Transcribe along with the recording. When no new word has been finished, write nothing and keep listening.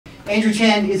Andrew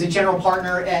Chen is a general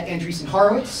partner at Andreessen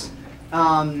Horowitz.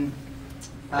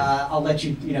 I'll let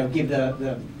you, give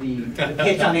the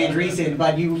pitch on Andreessen,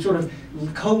 but you sort of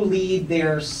co-lead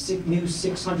their new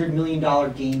 $600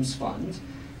 million games fund.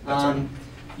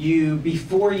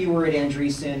 Before you were at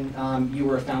Andreessen, you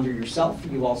were a founder yourself.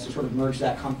 You also sort of merged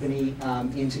that company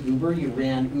into Uber. You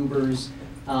ran Uber's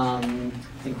I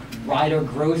think rider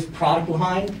growth product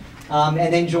line,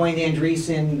 and then joined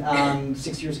Andreessen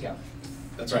 6 years ago.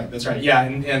 That's right. That's right. Yeah,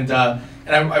 and I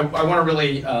want to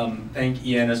really thank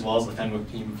Ian as well as the Fenwick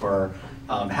team for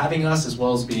having us, as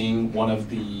well as being one of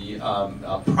the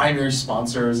primary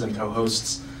sponsors and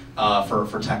co-hosts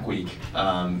for Tech Week,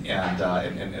 and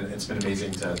it's been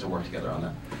amazing to work together on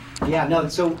that. Yeah. No.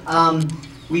 So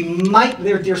we might.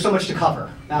 There's so much to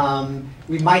cover.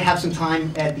 We might have some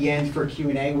time at the end for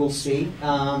Q&A. We'll see.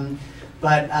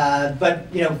 But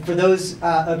for those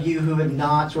of you who have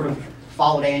not sort of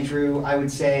followed Andrew, I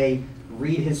would say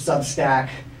read his Substack,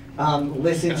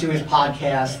 listen to his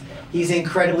podcast. He's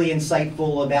incredibly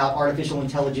insightful about artificial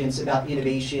intelligence, about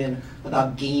innovation,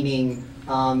 about gaming,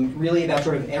 really about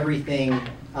sort of everything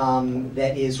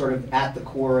that is sort of at the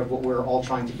core of what we're all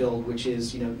trying to build, which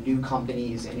is new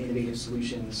companies and innovative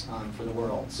solutions for the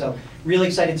world. So really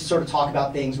excited to sort of talk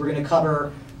about things. We're going to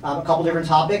cover a couple different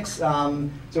topics. So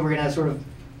we're going to sort of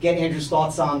get Andrew's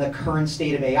thoughts on the current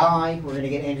state of AI. We're going to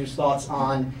get Andrew's thoughts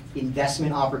on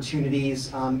investment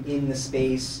opportunities in the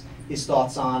space, his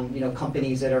thoughts on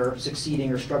companies that are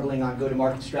succeeding or struggling on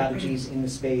go-to-market strategies in the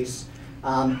space.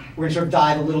 We're going to sort of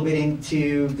dive a little bit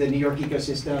into the New York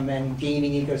ecosystem and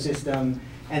gaming ecosystem,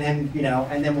 and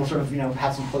then we'll sort of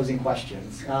have some closing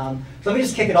questions. So let me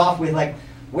just kick it off with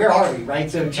where are we, right?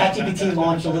 So ChatGPT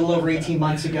launched a little over 18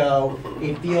 months ago.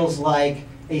 It feels like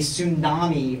a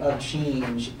tsunami of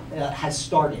change has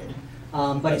started,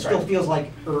 but it still feels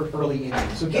like early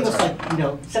innings. So give us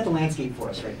set the landscape for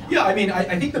us right now. Yeah, I mean,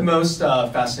 I think the most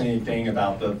fascinating thing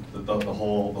about the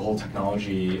whole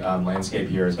technology landscape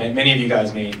here is many of you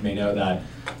guys may know that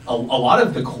a lot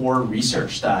of the core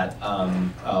research that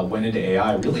went into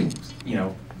AI really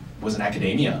was in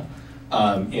academia.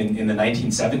 In the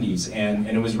 1970s, and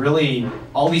it was really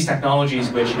all these technologies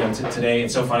which today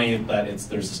it's so funny that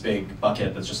there's this big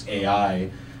bucket that's just AI,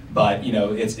 but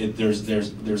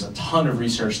there's a ton of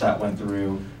research that went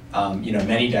through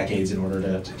many decades in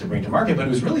order to bring to market, but it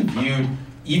was really viewed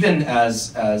even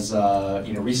as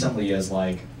recently as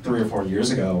 3 or 4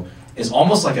 years ago is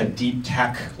almost like a deep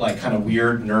tech kind of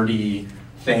weird nerdy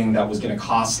thing that was going to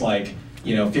cost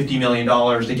 $50 million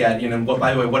to get,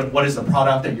 by the way, what is the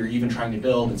product that you're even trying to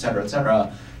build, et cetera, et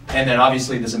cetera. And then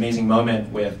obviously this amazing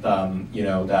moment with, that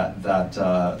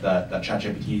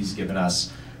ChatGPT's given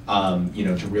us,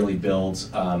 to really build,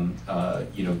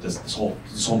 this whole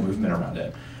movement around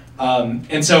it.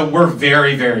 And so we're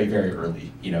very, very, very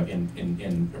early,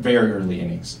 in very early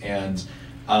innings. And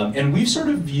we've sort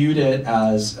of viewed it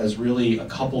as really a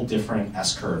couple different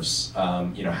S-curves,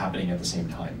 happening at the same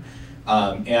time.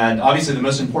 And obviously the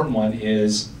most important one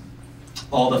is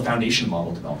all the foundation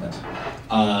model development.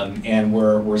 And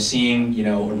we're seeing,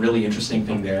 a really interesting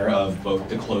thing there of both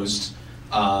the closed,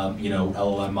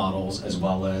 LLM models as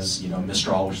well as,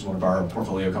 Mistral, which is one of our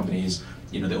portfolio companies,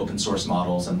 the open source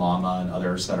models and Llama and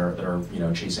others that are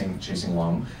chasing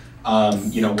along.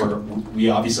 We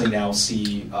obviously now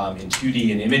see in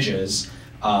 2D and images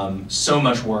so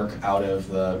much work out of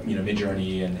the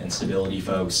Midjourney and Stability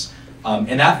folks.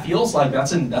 And that feels like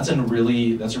that's in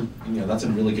really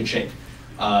good shape.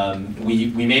 We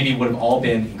maybe would have all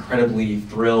been incredibly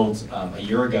thrilled a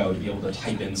year ago to be able to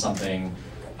type in something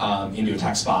into a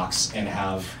text box and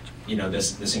have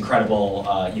this incredible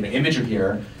image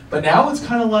appear. But now it's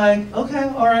kind of like, okay,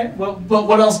 all right, well, but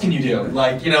what else can you do?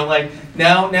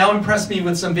 Now impress me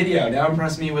with some video. Now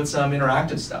impress me with some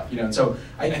interactive stuff. And so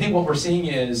I think what we're seeing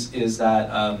is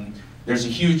that. There's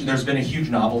been a huge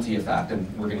novelty effect, and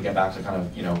we're going to get back to kind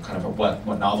of what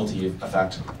novelty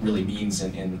effect really means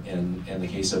in the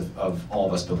case of all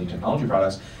of us building technology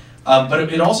products.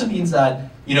 But it also means that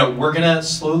we're going to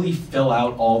slowly fill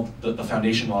out all the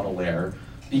foundation model layer,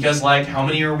 because how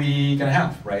many are we going to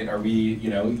have, right? Are we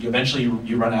eventually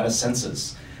you run out of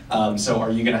senses. So are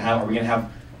we going to have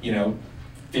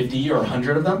 50 or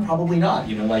 100 of them? Probably not.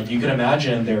 You can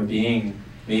imagine there being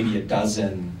maybe a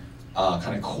dozen.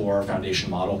 Kind of core foundation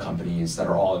model companies that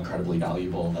are all incredibly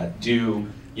valuable, that do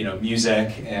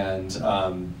music and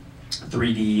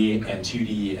 3D and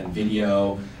 2D and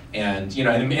video, and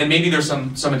and maybe there's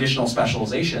some additional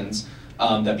specializations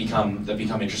that become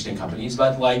interesting companies,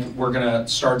 but we're gonna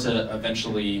start to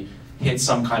eventually hit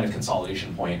some kind of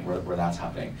consolidation point where that's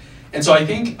happening. And so I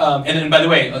think, and then by the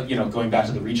way, going back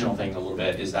to the regional thing a little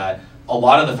bit, is that a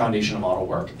lot of the foundational model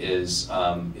work is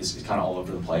kind of all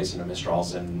over the place.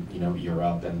 Mistral's in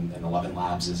Europe, and 11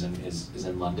 Labs is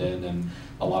in London, and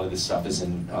a lot of this stuff is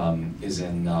in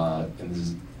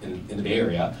the Bay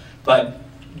Area. But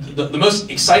the most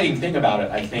exciting thing about it,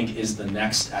 I think, is the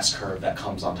next S-curve that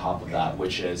comes on top of that,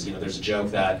 which is, there's a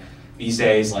joke that these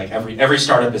days, like every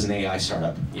startup is an AI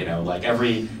startup. Like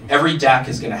every deck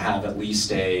is going to have at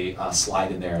least a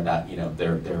slide in there that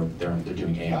they're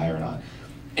doing AI or not.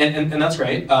 And that's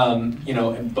great,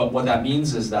 but what that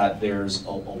means is that there's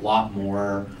a lot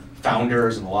more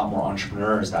founders and a lot more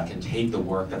entrepreneurs that can take the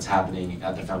work that's happening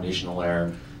at the foundational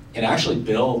layer and actually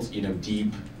build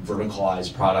deep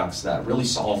verticalized products that really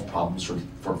solve problems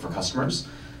for customers.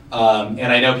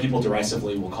 And I know people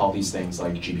derisively will call these things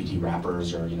like GPT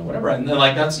wrappers or whatever, and then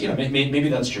like that's maybe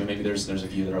that's true. Maybe there's a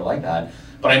few that are like that,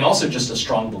 but I'm also just a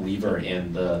strong believer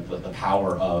in the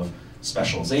power of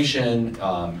specialization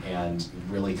and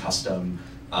really custom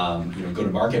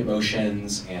go-to-market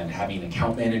motions and having an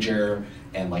account manager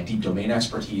and like deep domain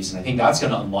expertise. And I think that's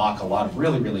going to unlock a lot of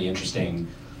really interesting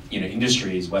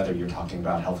industries, whether you're talking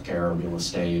about healthcare or real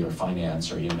estate or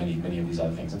finance or many of these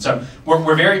other things. And so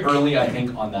we're very early, I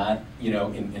think, on that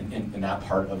in that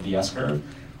part of the S-curve.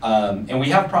 And we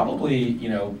have probably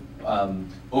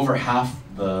over half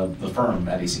the firm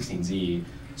at a16z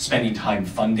spending time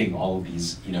funding all of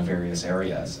these various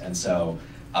areas, and so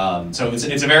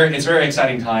it's a very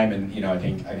exciting time, and I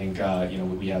think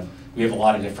we have a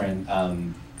lot of different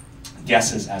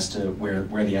guesses as to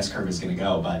where the S-curve is going to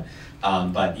go, but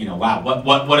wow,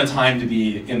 what a time to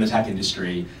be in the tech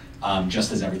industry,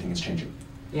 just as everything is changing.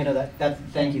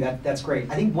 Thank you. That's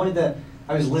great. I think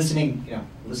I was listening to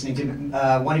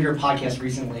one of your podcasts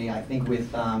recently, I think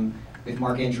with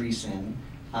Mark Andreessen.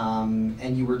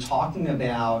 And you were talking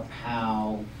about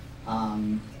how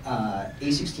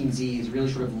a16z is really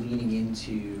sort of leaning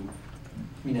into,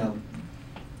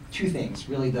 two things,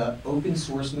 really the open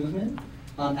source movement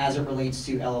as it relates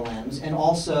to LLMs, and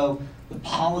also the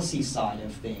policy side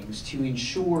of things to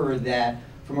ensure that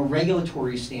from a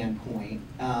regulatory standpoint,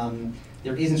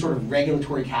 there isn't sort of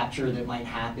regulatory capture that might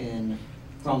happen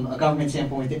from a government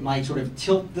standpoint that might sort of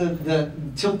tilt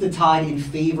the tide in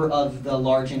favor of the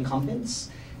large incumbents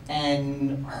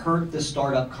and hurt the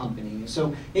startup company.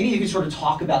 So maybe you could sort of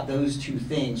talk about those two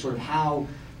things, sort of how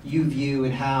you view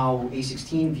and how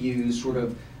A16 views sort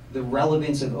of the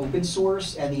relevance of open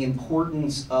source and the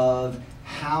importance of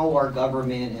how our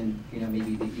government and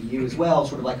maybe the EU as well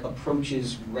sort of like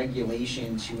approaches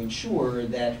regulation to ensure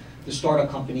that the startup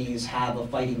companies have a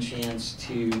fighting chance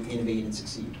to innovate and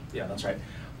succeed. Yeah, that's right.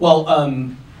 Well,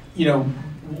 one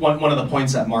of the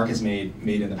points that Mark has made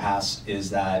in the past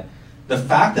is that the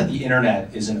fact that the internet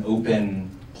is an open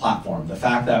platform, the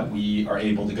fact that we are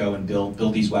able to go and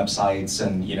build these websites,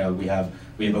 and we have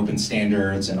open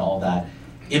standards and all that,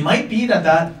 it might be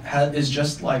that is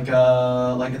just like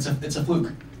it's a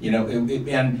fluke,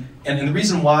 and the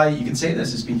reason why you can say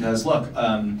this is because look,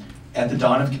 at the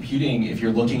dawn of computing, if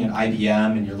you're looking at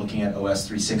IBM and you're looking at OS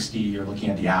 360, you're looking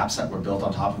at the apps that were built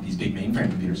on top of these big mainframe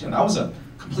computers, that was a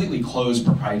completely closed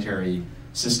proprietary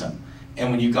system. And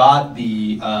when you got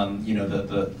the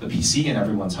the PC in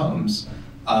everyone's homes,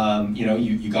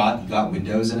 you got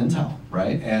Windows and Intel,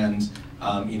 right? And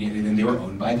they were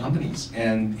owned by companies,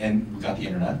 and we got the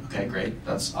internet. Okay, great.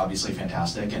 That's obviously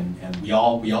fantastic, and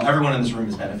everyone in this room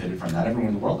has benefited from that. Everyone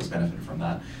in the world has benefited from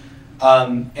that.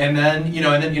 And then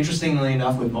interestingly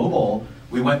enough, with mobile,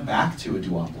 we went back to a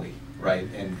duopoly, right,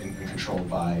 and controlled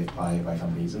by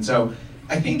companies. And so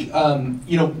I think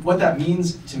what that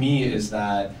means to me is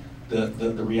that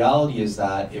the reality is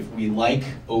that if we like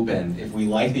open, if we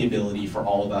like the ability for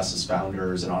all of us as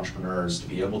founders and entrepreneurs to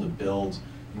be able to build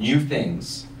new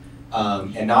things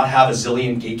and not have a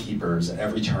zillion gatekeepers at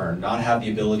every turn, not have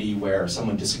the ability where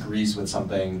someone disagrees with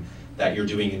something that you're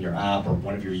doing in your app or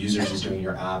one of your users is doing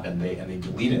your app and they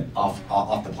delete it off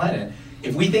the planet,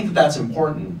 if we think that that's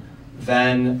important,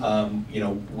 then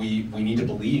we need to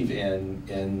believe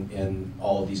in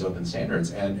all of these open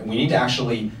standards, and we need to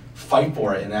actually fight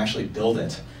for it and actually build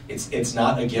it. It's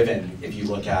not a given if you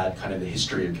look at kind of the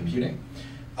history of computing.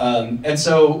 And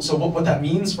so what that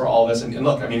means for all of us, and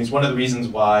look, I mean, it's one of the reasons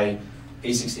why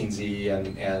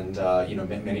a16z and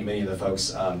many of the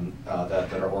folks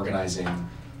that are organizing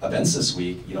events this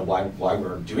week, why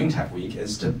we're doing Tech Week,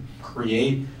 is to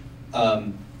create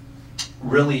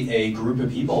really a group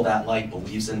of people that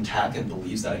believes in tech and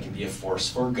believes that it can be a force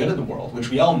for good in the world, which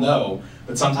we all know,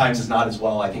 but sometimes is not as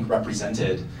well, I think,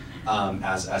 represented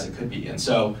as it could be. And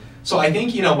so I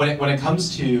think when it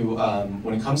comes to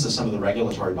some of the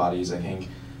regulatory bodies, I think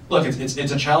look, it's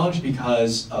a challenge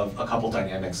because of a couple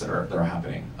dynamics that are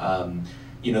happening.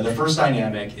 The first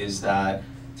dynamic is that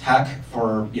tech I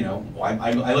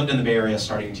lived in the Bay Area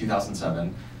starting in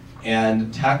 2007,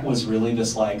 and tech was really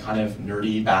this like kind of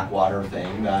nerdy backwater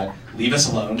thing that leave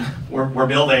us alone. We're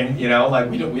building, we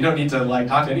don't need to like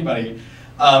talk to anybody.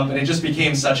 And it just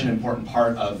became such an important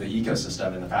part of the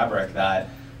ecosystem and the fabric that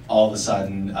all of a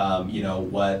sudden,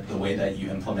 the way that you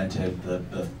implemented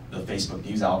the Facebook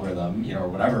news algorithm, or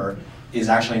whatever, is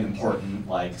actually an important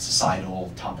like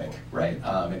societal topic, right?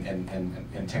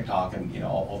 And TikTok and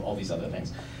all these other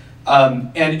things.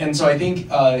 And so I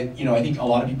think I think a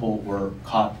lot of people were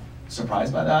caught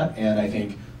surprised by that, and I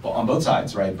think on both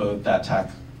sides, right? Both that tech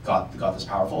got this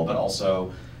powerful, but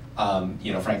also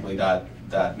frankly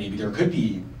that maybe there could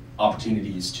be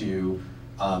opportunities to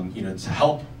to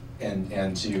help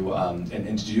and to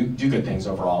do good things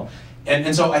overall.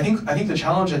 And so I think the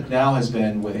challenge now has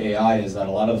been with AI is that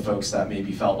a lot of the folks that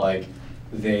maybe felt like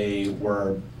they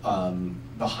were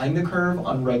behind the curve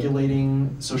on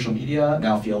regulating social media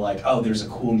now feel like, oh, there's a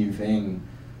cool new thing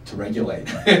to regulate,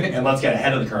 and let's get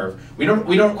ahead of the curve. We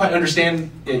don't quite understand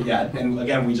it yet, and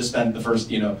again, we just spent the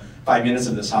first 5 minutes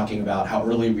of this talking about how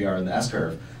early we are in the S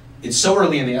curve. It's so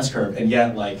early in the S curve, and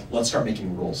yet like let's start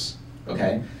making rules,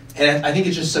 okay? And I think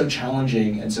it's just so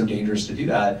challenging and so dangerous to do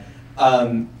that.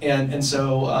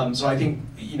 So I think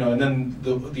and then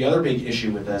the other big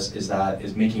issue with this is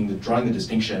drawing the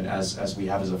distinction as we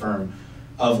have as a firm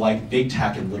of like big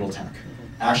tech and little tech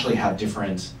actually have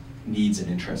different needs and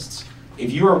interests.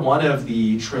 If you are one of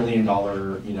the $1 trillion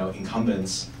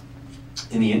incumbents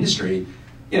in the industry,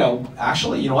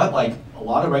 actually like a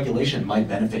lot of regulation might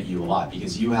benefit you a lot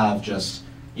because you have just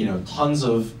tons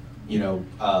of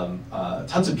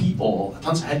tons of people,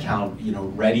 tons of headcount,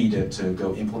 ready to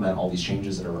go implement all these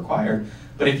changes that are required.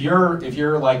 But if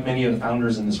you're like many of the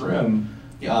founders in this room,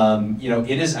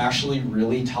 it is actually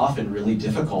really tough and really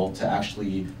difficult to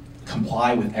actually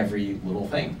comply with every little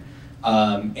thing,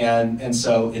 and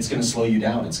so it's going to slow you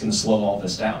down. It's going to slow all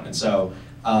this down. And so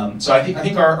I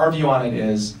think our view on it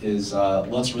is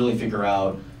let's really figure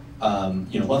out,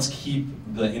 let's keep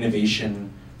the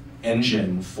innovation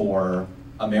engine for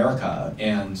America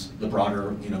and the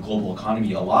broader global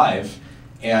economy alive,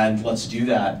 and let's do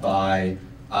that by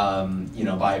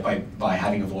by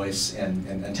having a voice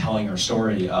and telling our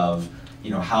story of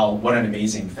what an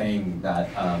amazing thing that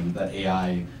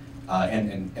AI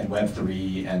and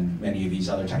Web3 and many of these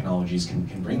other technologies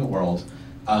can bring the world,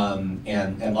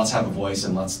 and let's have a voice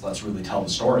and let's really tell the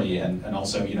story, and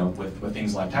also with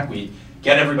things like Tech Week,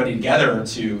 get everybody together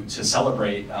to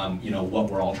celebrate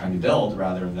what we're all trying to build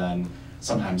rather than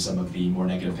sometimes some of the more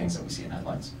negative things that we see in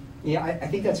headlines. Yeah, I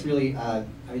think that's really,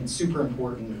 super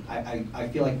important. I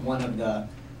feel like one of the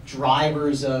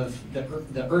drivers of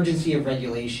the urgency of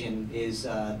regulation is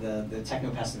the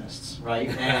techno-pessimists, right?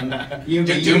 And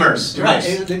doomers. Right,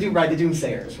 the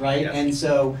doomsayers, right? Yes. And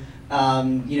so,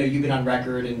 you've been on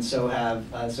record, and so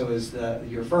is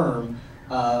your firm,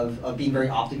 of being very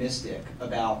optimistic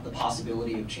about the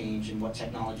possibility of change and what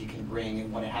technology can bring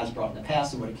and what it has brought in the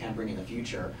past and what it can bring in the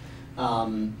future.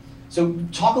 So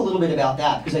talk a little bit about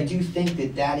that, because I do think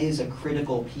that is a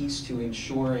critical piece to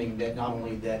ensuring that not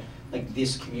only that like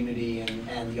this community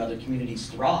and the other communities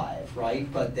thrive, right,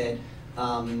 but that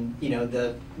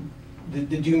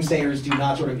the doomsayers do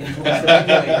not sort of influence the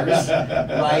regulators,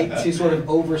 right, to sort of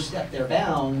overstep their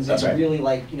bounds and really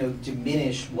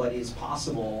diminish what is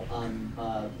possible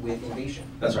with innovation.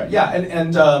 That's right. Yeah,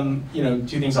 and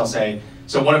two things I'll say.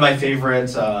 So one of my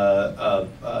favorite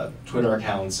Twitter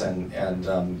accounts and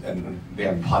they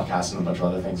have podcasts and a bunch of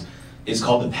other things is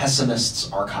called the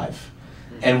Pessimists Archive.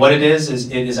 And what it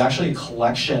is actually a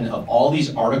collection of all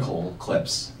these article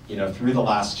clips, through the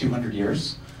last 200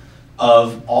 years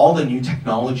of all the new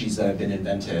technologies that have been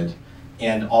invented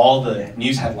and all the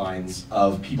news headlines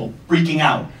of people freaking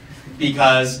out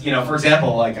because, for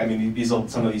example,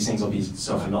 some of these things will be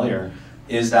so familiar,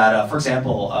 is that, for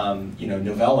example,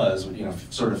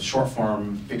 novellas, sort of short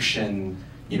form fiction,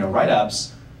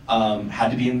 write-ups had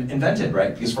to be invented,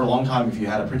 right? Because for a long time, if you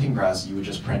had a printing press, you would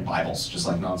just print Bibles, just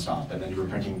like nonstop, and then you were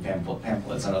printing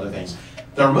pamphlets and other things.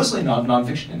 They were mostly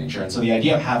nonfiction in nature, and so the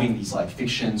idea of having these like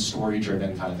fiction,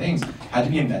 story-driven kind of things had to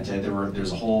be invented.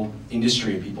 There's a whole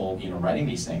industry of people, writing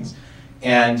these things,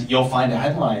 and you'll find a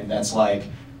headline that's like,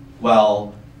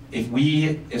 well,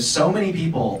 if so many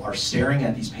people are staring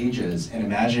at these pages and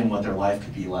imagine what their life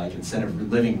could be like instead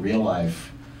of living real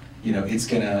life,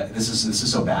 this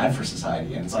is so bad for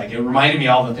society. And it's like, it reminded me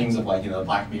all the things of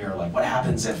Black Mirror, like what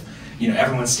happens if,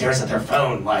 everyone stares at their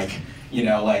phone, like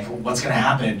what's gonna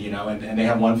happen, and they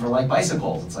have one for like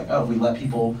bicycles. It's like, oh, if we let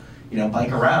people,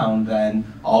 bike around, then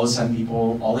all of a sudden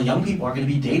all the young people are going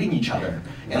to be dating each other,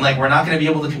 and like we're not going to be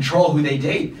able to control who they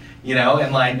date,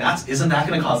 and like isn't that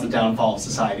going to cause the downfall of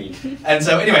society? And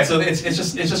so anyway, so it's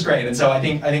just great. And so I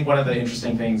think one of the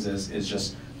interesting things is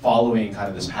just following kind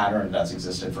of this pattern that's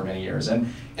existed for many years.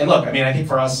 And look, I mean, I think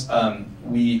for us,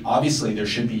 we obviously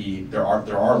there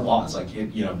are laws, like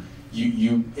if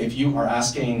you are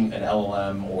asking an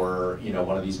LLM or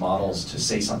one of these models to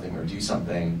say something or do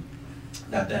something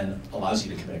that then allows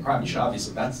you to commit a crime, you should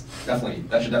obviously that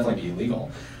should definitely be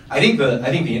illegal. I think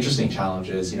the interesting challenge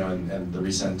is and the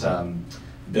recent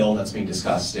bill that's being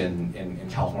discussed in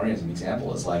California as an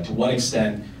example is like, to what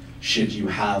extent should you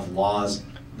have laws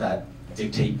that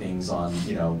dictate things on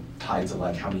tied to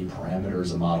like how many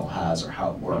parameters a model has or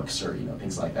how it works or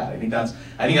things like that. I think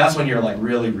that's when you're like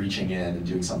really reaching in and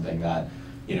doing something that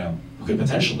could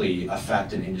potentially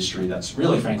affect an industry that's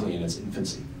really frankly in its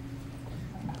infancy.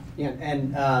 Yeah,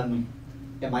 and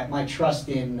my trust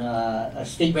in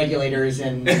state regulators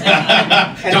and don't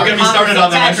get me started on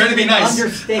that. I'm trying to be nice.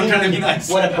 Understand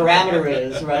what a parameter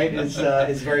is, right?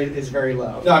 Is very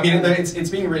low. No, I mean it's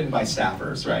being written by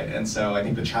staffers, right? And so I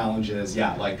think the challenge is,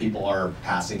 like people are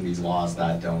passing these laws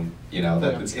that don't,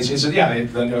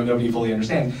 nobody fully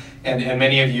understands. And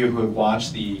many of you who have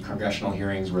watched the congressional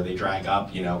hearings where they drag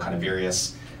up, kind of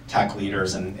various tech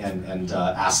leaders and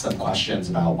ask them questions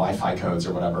about Wi-Fi codes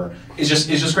or whatever, it's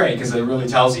just great, because it really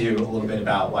tells you a little bit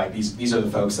about like these are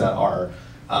the folks that are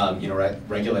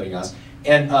regulating us.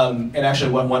 And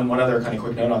actually one other kind of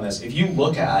quick note on this: if you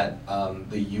look at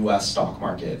the U.S. stock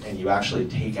market and you actually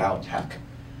take out tech,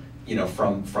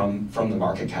 from the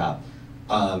market cap,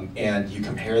 and you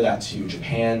compare that to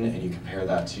Japan and you compare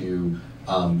that to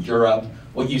Europe,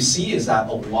 what you see is that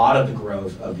a lot of the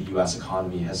growth of the U.S.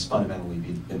 economy has fundamentally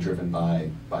been driven by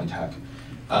tech,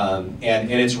 and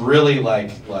it's really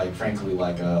frankly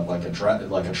like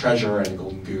a treasure and a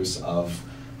golden goose of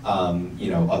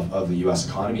of the U.S.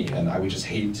 economy. And I would just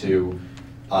hate to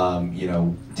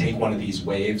take one of these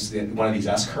waves, one of these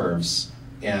S curves,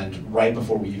 and right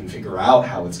before we even figure out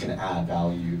how it's going to add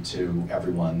value to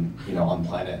everyone on the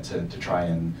planet to try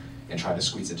and try to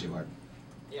squeeze it too hard.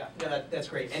 Yeah, no, that's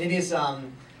great, and it is. I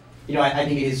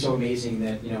think it is so amazing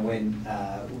that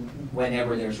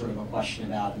whenever there's sort of a question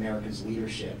about America's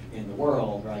leadership in the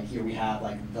world, right? Here we have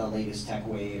like the latest tech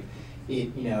wave.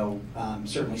 It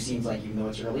certainly seems like, even though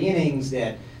it's early innings,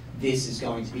 that this is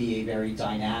going to be a very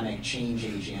dynamic change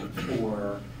agent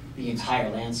for the entire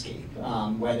landscape.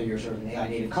 Whether you're sort of an AI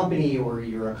native company or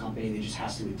you're a company that just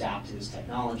has to adapt to this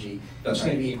technology, it's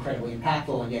going to be incredibly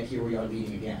impactful, and yet here we are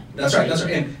leading again. That's right.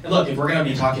 And look, if we're going to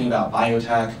be talking about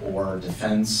biotech or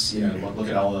defense, look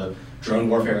at all the drone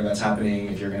warfare that's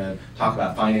happening. If you're going to talk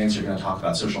about finance, you're going to talk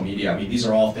about social media. I mean, these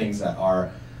are all things that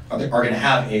are going to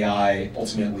have AI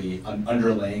ultimately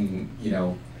underlaying,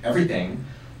 everything.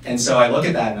 And so I look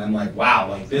at that and I'm like, wow,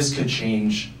 like this could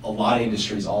change a lot of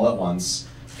industries all at once.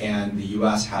 And the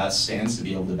U.S. stands to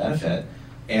be able to benefit,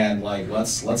 and like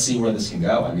let's see where this can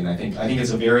go. I mean, I think it's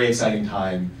a very exciting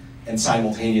time, and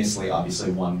simultaneously,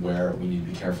 obviously, one where we need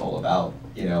to be careful about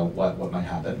what might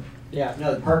happen. Yeah,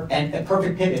 no, and a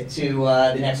perfect pivot to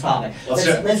the next topic.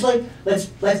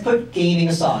 Let's put gaming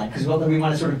aside, because we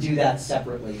want to sort of do that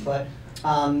separately. But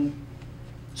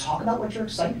talk about what you're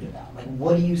excited about. Like,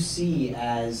 what do you see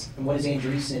as, and what does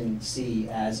Andreessen see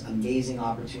as amazing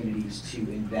opportunities to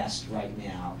invest right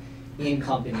now in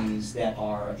companies that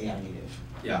are AI native?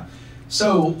 Yeah.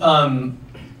 So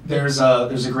there's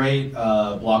a great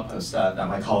blog post that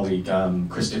my colleague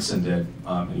Chris Dixon did,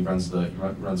 and he runs the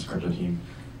crypto team,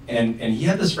 and he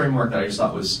had this framework that I just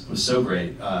thought was so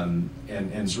great, and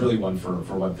it's really one for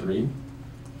Web3,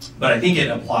 but I think it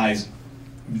applies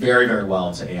very, very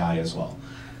well to AI as well.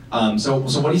 So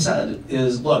what he said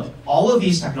is, look, all of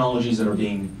these technologies that are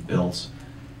being built,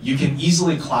 you can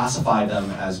easily classify them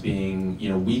as being,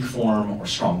 weak form or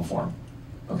strong form,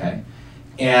 okay?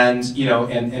 And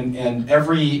and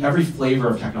every flavor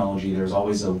of technology, there's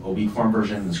always a weak form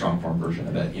version and a strong form version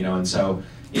of it, And so,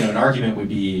 an argument would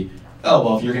be, oh,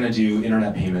 well, if you're going to do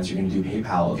internet payments, you're going to do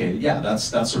PayPal. Okay, yeah, that's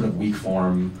sort of weak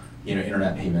form,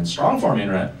 internet payments. Strong form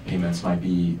internet payments might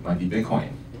be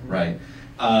Bitcoin, right?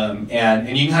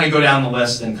 And you can kind of go down the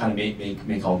list and kind of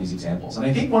make all these examples. And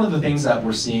I think one of the things that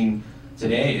we're seeing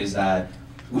today is that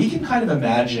we can kind of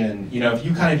imagine, if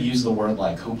you kind of use the word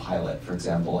like Copilot, for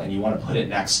example, and you want to put it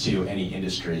next to any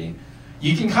industry,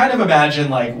 you can kind of imagine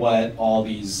like what all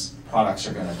these products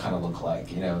are going to kind of look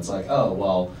like. It's like, oh,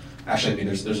 well, actually, I mean,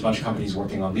 there's a bunch of companies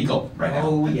working on legal right now.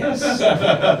 Oh, yes.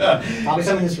 Probably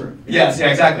some in this room. Yes, yeah,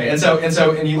 exactly. And so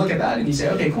you look at that and you say,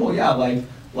 okay, cool, yeah,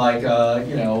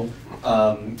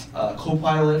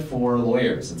 Copilot for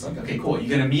lawyers. It's like, okay, cool. You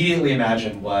can immediately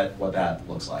imagine what that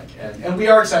looks like, and we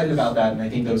are excited about that. And I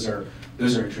think those are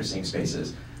interesting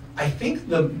spaces. I think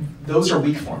those are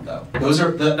weak form though.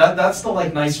 That's the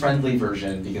like nice friendly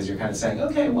version, because you're kind of saying,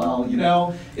 okay, well,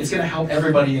 it's going to help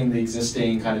everybody in the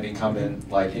existing kind of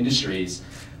incumbent like industries.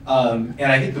 And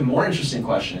I think the more interesting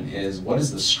question is, what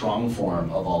does the strong form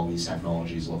of all these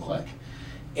technologies look like?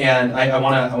 And I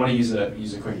want to use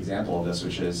a quick example of this,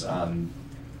 which is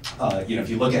if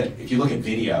you look at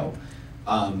video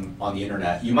on the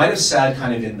internet, you might have said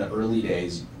kind of in the early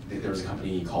days that there was a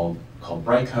company called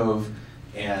Brightcove.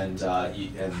 And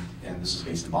this was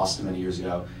based in Boston many years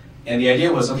ago. And the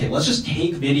idea was, okay, let's just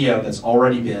take video that's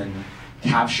already been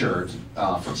captured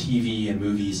for TV and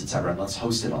movies, et cetera, and let's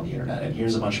host it on the internet. And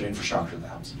here's a bunch of infrastructure that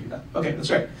helps you do that. Okay, that's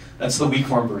great. That's the weak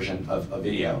form version of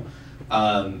video.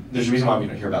 There's a reason why we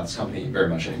don't hear about this company very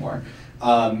much anymore.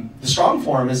 The strong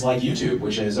form is like YouTube,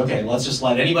 which is, okay, let's just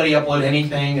let anybody upload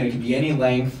anything, and it can be any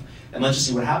length, and let's just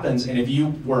see what happens. And if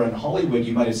you were in Hollywood,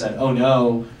 you might have said, oh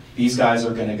no, these guys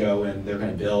are going to go and they're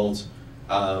going to build,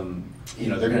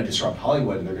 they're going to disrupt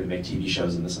Hollywood and they're going to make TV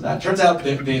shows and this and that. Turns out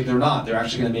they're not. They're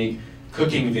actually going to make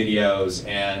cooking videos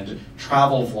and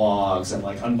travel vlogs and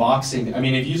like unboxing. I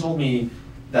mean, if you told me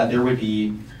that there would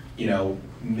be,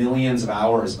 millions of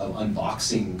hours of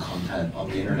unboxing content on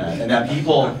the internet and that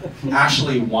people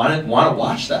actually want to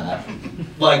watch that,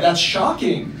 like that's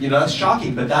shocking. That's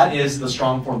shocking. But that is the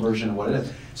strong form version of what it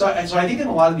is. So I think in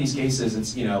a lot of these cases,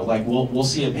 it's like we'll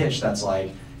see a pitch that's like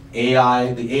the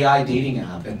AI dating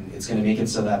app, and it's going to make it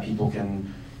so that people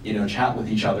can chat with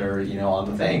each other on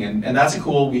the thing, and that's a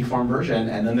cool weak form version.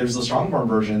 And then there's the strong form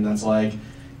version that's like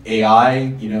AI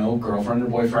girlfriend or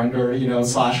boyfriend or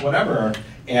slash whatever,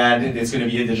 and it's going to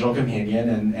be a digital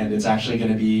companion, and it's actually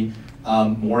going to be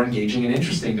more engaging and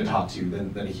interesting to talk to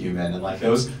than a human. And like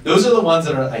those are the ones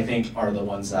that I think are the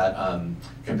ones that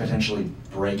can potentially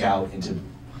break out into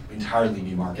entirely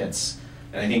new markets,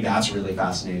 and I think that's really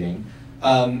fascinating.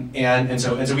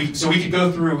 So we could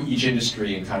go through each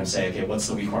industry and kind of say, okay, what's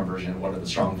the weak form version? What are the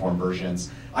strong form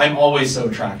versions? I'm always so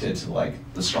attracted to like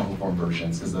the strong form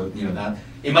versions, because that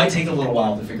it might take a little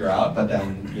while to figure out, but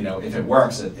then if it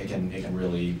works, it can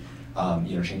really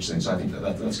change things. So I think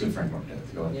that's a good framework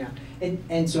to go with. Yeah,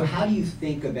 and so how do you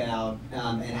think about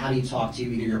and how do you talk to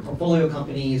either your portfolio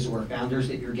companies or founders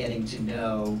that you're getting to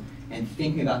know and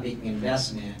thinking about making an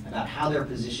investment, about how they're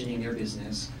positioning their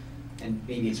business, and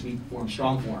maybe it's weak form,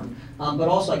 strong form, but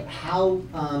also like how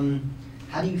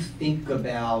do you think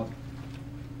about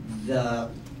the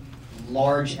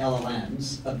large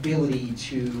LLMs' ability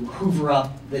to hoover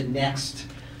up the next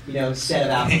set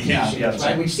of applications,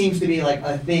 right? Which seems to be like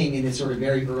a thing in this sort of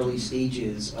very early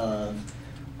stages of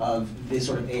this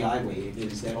sort of AI wave,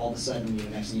 is that all of a sudden,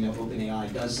 next thing you know,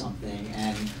 OpenAI does something,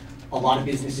 and a lot of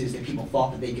businesses that people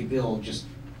thought that they could build just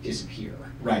disappear.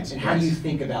 Right. And how do you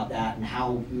think about that, and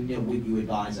how would you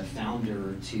advise a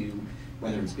founder to,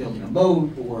 whether it's building a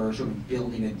moat or sort of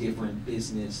building a different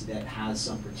business that has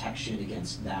some protection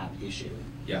against that issue?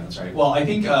 Yeah, that's right. Well, I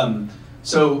think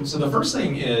so the first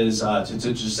thing is to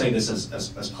just say this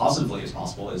as positively as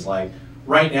possible is like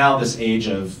right now this age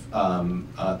of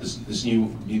this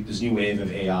new wave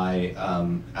of AI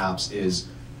apps is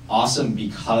awesome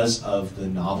because of the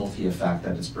novelty effect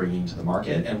that it's bringing to the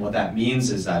market. And what that means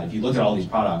is that if you look at all these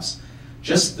products,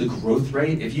 just the growth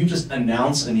rate, if you just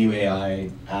announce a new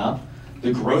AI app,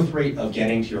 the growth rate of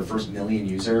getting to your first 1 million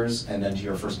users and then to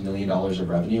your first $1 million of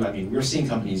revenue, I mean, we're seeing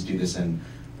companies do this in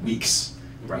weeks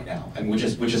right now, and which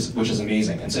is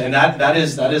amazing. And so that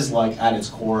is like at its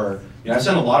core. I've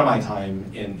spent a lot of my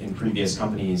time in previous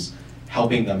companies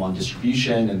helping them on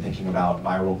distribution and thinking about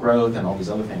viral growth and all these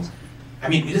other things. I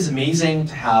mean, it is amazing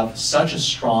to have such a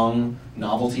strong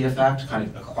novelty effect kind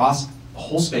of across the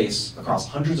whole space, across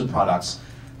hundreds of products,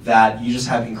 that you just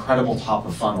have incredible top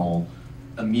of funnel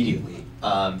immediately.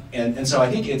 And so I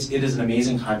think it is an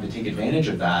amazing time to take advantage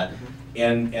of that.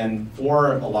 And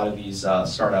for a lot of these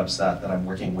startups that I'm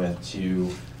working with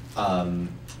to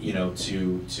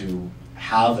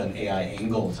have an AI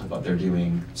angle to what they're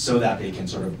doing so that they can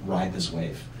sort of ride this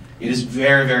wave. It is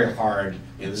very, very hard.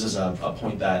 This is a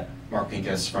point that Mark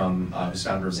Pincus, who's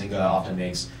founder of Zynga, often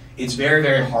makes. It's very,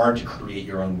 very hard to create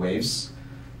your own waves.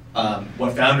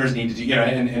 What founders need to do,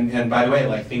 and by the way,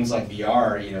 like things like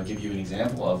VR, give you an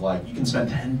example of like you can spend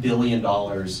 $10 billion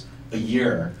a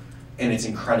year, and it's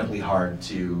incredibly hard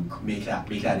to make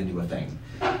that into a thing.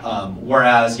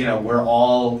 Whereas we're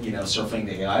all surfing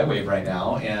the AI wave right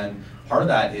now, and part of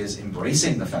that is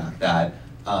embracing the fact that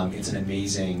it's an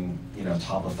amazing,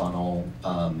 top of funnel,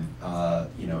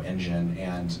 engine,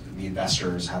 and the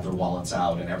investors have their wallets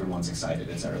out, and everyone's excited,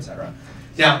 et cetera, et cetera.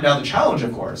 Now the challenge,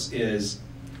 of course, is,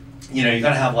 you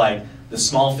gotta have like the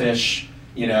small fish,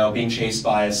 being chased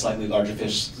by a slightly larger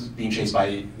fish, being chased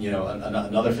by,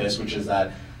 another fish, which is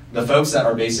that the folks that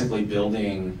are basically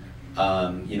building,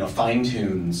 fine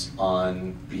tunes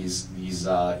on these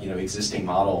existing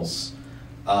models.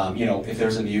 If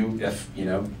there's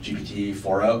GPT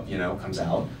 4.0, comes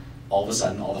out, all of a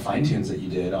sudden all the fine tunes that you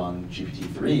did on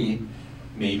GPT 3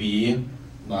 maybe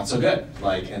not so good.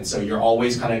 And so you're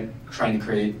always kind of trying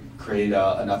to create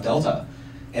enough delta.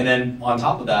 And then on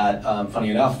top of that, funny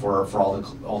enough, for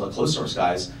all the closed source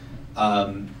guys,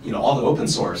 all the open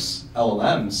source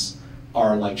LLMs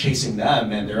are like chasing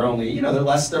them, and they're only,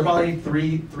 they're probably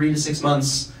three to 6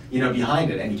 months,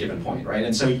 behind at any given point, right?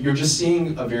 And so you're just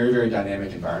seeing a very, very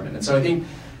dynamic environment. And so I think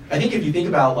if you think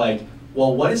about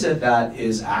well, what is it that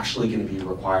is actually going to be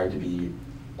required to be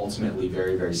ultimately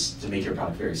very, very, to make your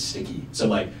product very sticky? So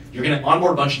you're going to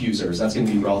onboard a bunch of users, that's going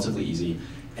to be relatively easy.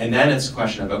 And then it's a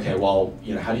question of, okay, well, what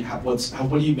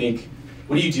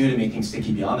do you do to make things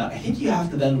sticky beyond that? I think you have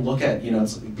to then look at,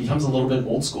 it becomes a little bit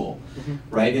old school,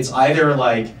 right? It's either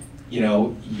you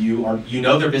know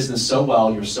their business so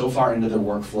well, you're so far into their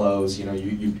workflows,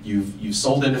 you've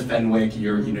sold into Fenwick,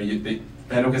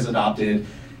 Fenwick is adopted,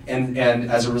 and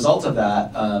as a result of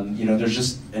that, there's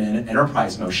just an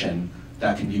enterprise motion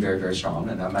that can be very, very strong,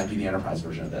 and that might be the enterprise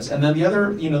version of this. And then the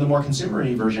other, the more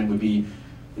consumer-y version would be,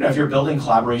 if you're building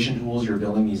collaboration tools, you're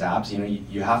building these apps,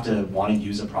 you have to want to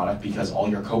use a product because all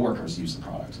your coworkers use the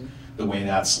product, the way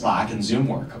that Slack and Zoom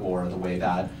work, or the way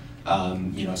that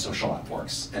social app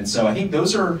works. And so I think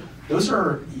those are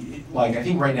I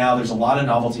think right now there's a lot of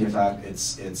novelty effect.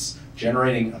 It's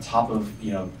generating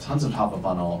tons of top of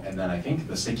funnel, and then I think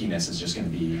the stickiness is just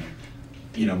going to be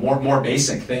more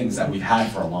basic things that we've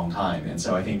had for a long time. And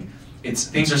so I think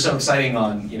things are so exciting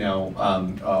on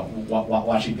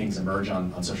watching things emerge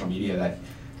on social media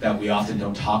that we often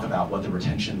don't talk about what the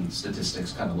retention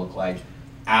statistics kind of look like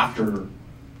after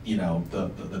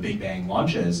the big bang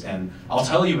launches. And I'll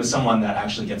tell you, as someone that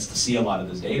actually gets to see a lot of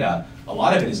this data, a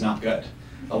lot of it is not good.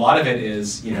 A lot of it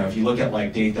is, if you look at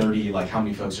day 30, how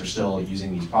many folks are still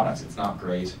using these products, it's not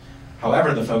great.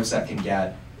 However, the folks that can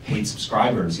get paid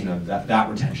subscribers, that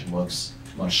retention looks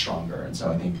much stronger. And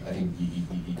so I think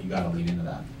you got to lean into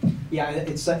that. Yeah,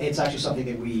 it's actually something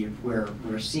that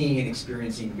we're seeing and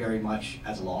experiencing very much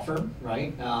as a law firm,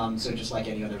 right? So just like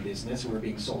any other business, we're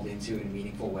being sold into in a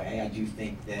meaningful way. I do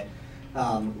think that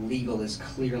legal is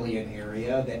clearly an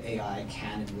area that AI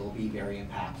can and will be very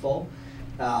impactful.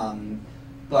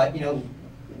 But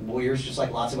lawyers, just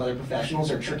like lots of other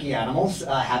professionals, are tricky animals.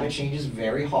 Habit change is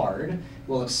very hard.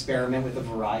 We'll experiment with a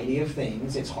variety of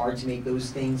things. It's hard to make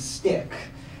those things stick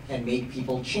and make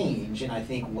people change. And I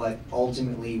think what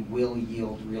ultimately will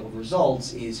yield real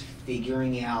results is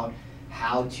figuring out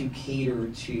how to cater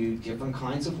to different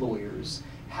kinds of lawyers,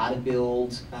 how to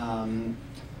build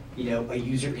a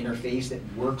user interface that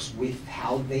works with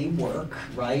how they work,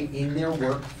 right, in their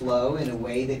workflow in a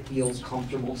way that feels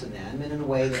comfortable to them and in a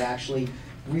way that actually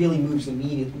really moves the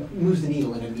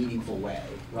needle in a meaningful way,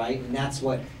 right? And that's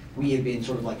what we have been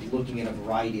sort of looking at a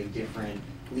variety of different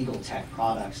legal tech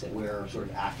products that we're sort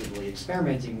of actively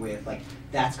experimenting with.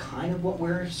 That's kind of what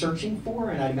we're searching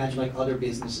for, and I'd imagine other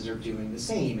businesses are doing the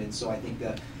same. And so I think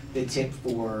the tip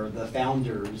for the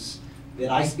founders that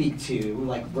I speak to,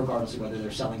 regardless of whether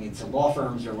they're selling into law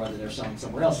firms or whether they're selling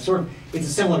somewhere else, it's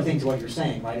a similar thing to what you're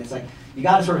saying, right? It's you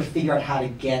got to sort of figure out how to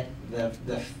get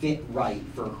the fit right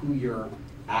for who you're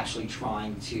actually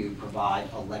trying to provide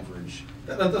a leverage.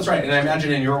 That's right, and I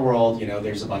imagine in your world,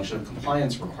 there's a bunch of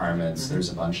compliance requirements, there's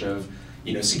a bunch of,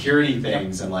 security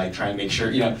things, and trying to make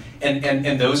sure,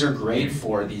 and those are great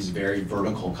for these very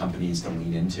vertical companies to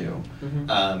lean into.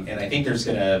 And I think there's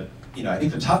gonna, I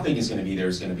think the tough thing is gonna be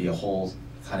there's gonna be a whole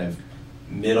kind of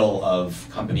middle of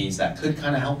companies that could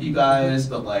kind of help you guys,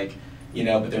 but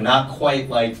but they're not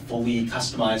quite fully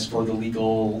customized for the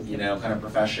legal, kind of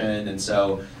profession, and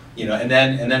so. And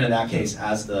then in that case,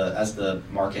 as the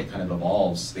market kind of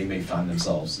evolves, they may find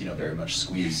themselves, very much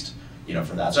squeezed,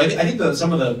 for that. So I think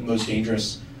some of the most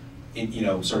dangerous,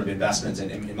 sort of investments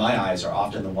in my eyes are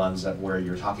often the ones where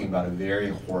you're talking about a very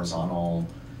horizontal,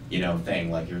 thing.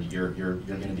 You're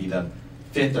going to be the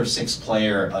fifth or sixth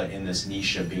player in this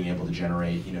niche of being able to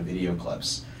generate, video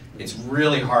clips. It's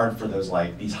really hard for those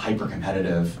these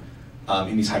hyper-competitive.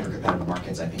 In these hyper-competitive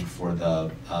markets, I think for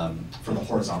the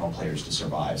horizontal players to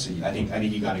survive. So I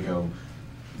think you got to go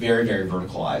very, very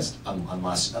verticalized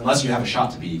unless you have a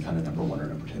shot to be kind of number one or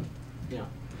number two. Yeah.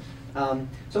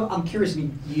 So I'm curious. I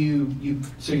mean,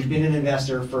 so you've been an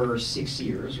investor for 6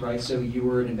 years, right? So you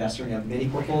were an investor in many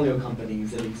portfolio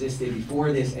companies that existed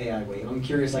before this AI wave. I'm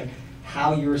curious, like,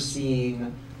 how you're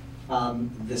seeing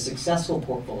the successful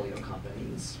portfolio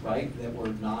companies, right, that were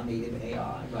non-native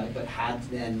AI, right, but had to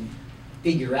then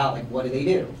figure out, like, what do they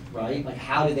do, right? Like,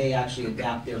 how do they actually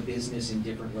adapt their business in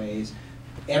different ways?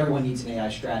 Everyone needs an AI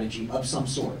strategy of some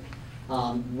sort.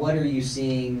 What are you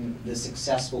seeing the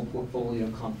successful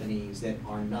portfolio companies that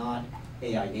are not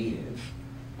AI native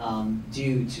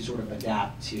do to sort of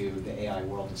adapt to the AI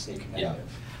world and stay competitive?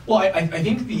 Yeah. Well, I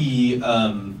think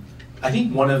I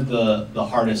think one of the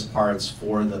hardest parts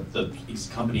for these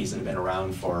companies that have been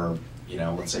around for,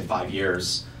 let's say 5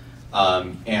 years,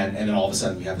 and then all of a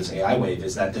sudden you have this AI wave,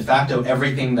 is that de facto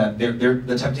everything that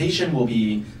the temptation will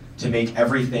be to make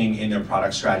everything in their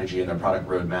product strategy and their product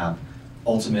roadmap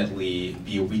ultimately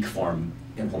be a weak form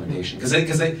implementation, because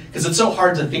it's so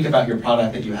hard to think about your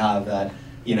product that you have that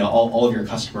all of your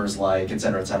customers like, et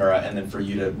cetera, and then for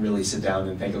you to really sit down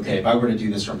and think, okay, if I were to do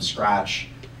this from scratch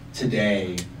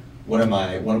today, what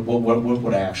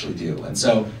would I actually do? And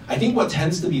so I think what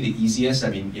tends to be the easiest, I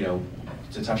mean,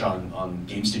 to touch on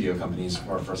game studio companies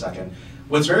for a second,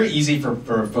 what's very easy for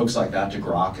folks like that to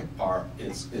grok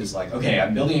is like, okay,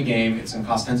 I'm building a game, it's gonna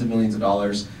cost tens of millions of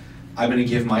dollars, I'm gonna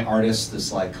give my artists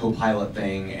this like co-pilot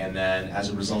thing, and then as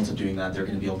a result of doing that, they're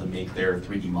gonna be able to make their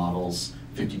 3D models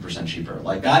 50% cheaper.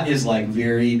 Like, that is like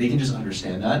they can just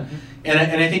understand that. And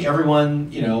I think everyone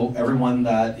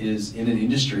that is in an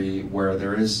industry where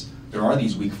there are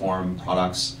these weak form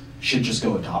products should just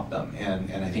go adopt them,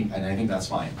 and I think that's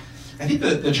fine. I think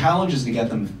the challenge is to get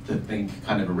them to think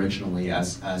kind of originally,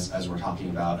 as we're talking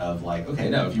about, of like, okay,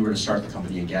 no, if you were to start the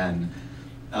company again,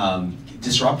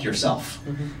 disrupt yourself.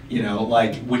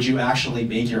 Like, would you actually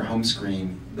make your home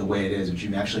screen the way it is? Would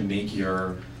you actually make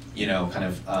your kind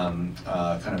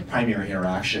of primary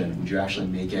interaction, would you actually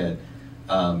make it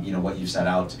what you've set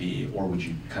out to be, or would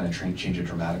you kind of change it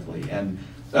dramatically? And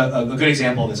a good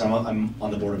example of this, I'm on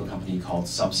the board of a company called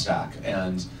Substack,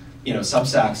 and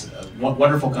Substack's a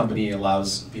wonderful company,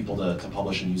 allows people to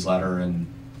publish a newsletter, and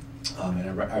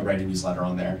I write a newsletter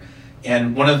on there.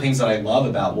 And one of the things that I love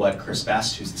about what Chris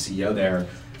Best, who's the CEO there,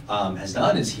 has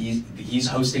done is he's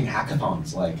hosting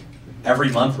hackathons like every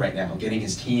month right now, getting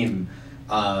his team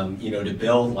to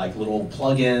build like little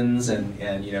plugins and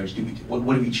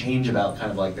what do we change about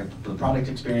kind of like the product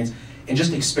experience, and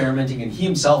just experimenting. And he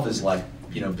himself is like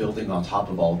building on top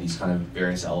of all of these kind of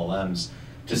various LLMs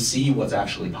to see what's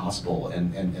actually possible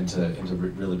and to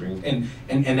really bring it.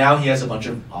 And now he has a bunch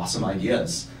of awesome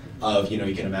ideas of,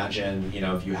 you can imagine,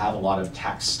 if you have a lot of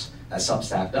text, as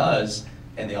Substack does,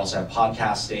 and they also have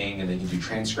podcasting, and they can do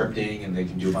transcripting, and they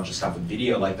can do a bunch of stuff with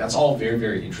video, like that's all very,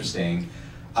 very interesting.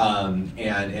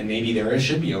 And maybe there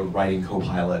should be a writing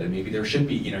co-pilot, and maybe there should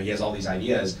be, he has all these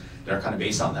ideas that are kind of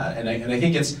based on that. And I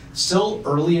think it's still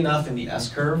early enough in the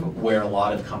S-curve where a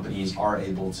lot of companies are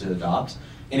able to adopt.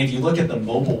 And if you look at the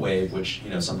mobile wave, which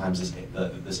sometimes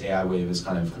this AI wave is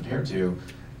kind of compared to,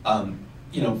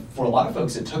 for a lot of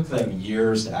folks, it took them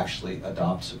years to actually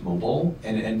adopt mobile,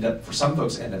 and for some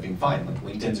folks, it ended up being fine. Like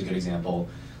LinkedIn's a good example.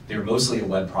 They were mostly a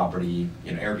web property.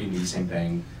 Airbnb, same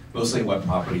thing. Mostly a web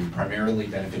property, primarily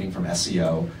benefiting from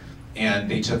SEO, and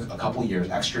they took a couple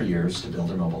extra years to build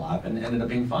their mobile app, and ended up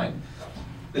being fine.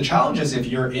 The challenge is if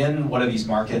you're in one of these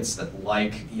markets that,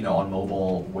 like, on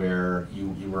mobile, where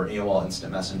you were AOL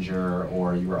Instant Messenger,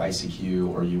 or you were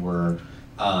ICQ, or you were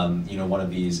one of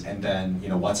these, and then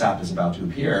WhatsApp is about to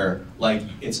appear, like,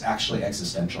 it's actually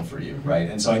existential for you, right?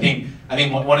 And so I think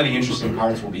one of the interesting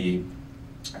parts will be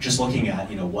just looking at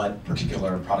what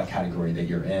particular product category that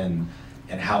you're in,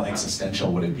 and how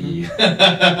existential would it be, to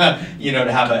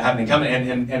have an incumbent.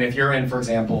 And if you're in, for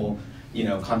example,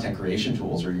 content creation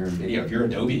tools, or you're in video, if you're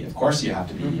Adobe, of course you have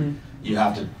to be, you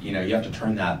have to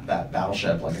turn that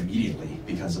battleship like immediately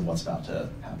because of what's about to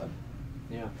happen.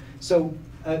 Yeah. So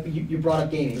you brought up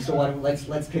gaming. So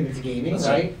let's pivot to gaming,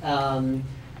 right?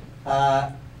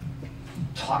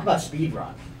 Talk about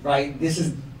speedrun, right? This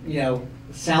is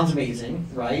sounds amazing,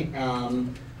 right?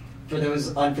 For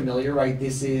those unfamiliar, right,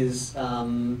 this is, I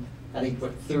think,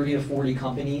 30 to 40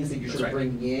 companies that you're sort of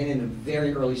bringing in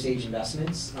very early stage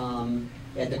investments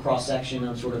at the cross section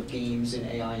of sort of games and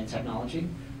AI and technology.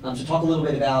 So talk a little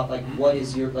bit about what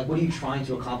are you trying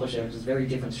to accomplish there? Because it's a very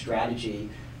different strategy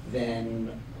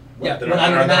than what I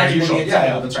would imagine would be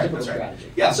a typical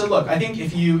strategy. Yeah, so look, I think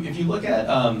if you look at,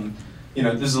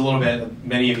 this is a little bit,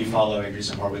 many of you follow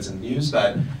Andreessen Horowitz in the news,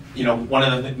 but one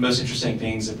of the most interesting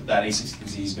things that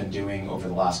a16z has been doing over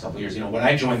the last couple of years, when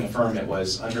I joined the firm, it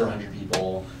was under 100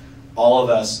 people. all of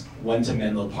us went to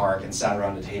Menlo Park and sat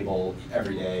around a table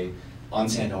every day on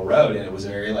Sand Hill Road, and it was a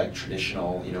very like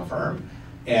traditional, firm.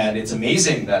 And it's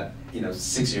amazing that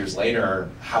 6 years later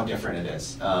how different it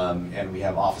is. And we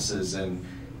have offices in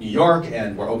New York,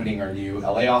 and we're opening our new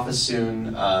LA office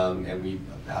soon. And we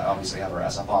obviously have our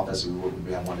SF office.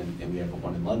 We have one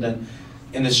in London.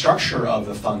 And the structure of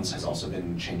the funds has also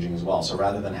been changing as well. So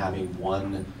rather than having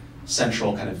one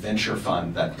central kind of venture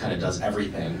fund that kind of does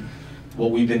everything,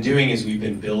 what we've been doing is we've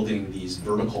been building these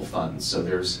vertical funds. So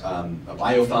there's a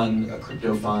bio fund, a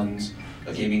crypto fund,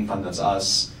 a gaming fund, that's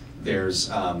us. There's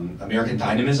American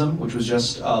Dynamism, which was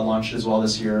just launched as well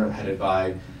this year, headed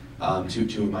by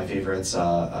two of my favorites,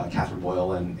 Catherine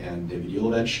Boyle and David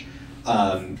Yulovich.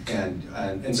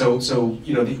 And so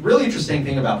the really interesting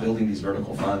thing about building these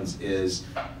vertical funds is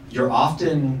you're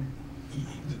often,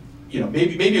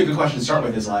 maybe a good question to start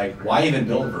with is like, why even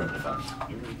build a vertical fund?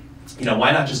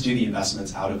 Why not just do the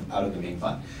investments out of the main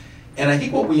fund? And I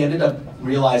think what we ended up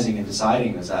realizing and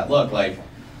deciding is that, look, like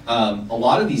a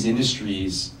lot of these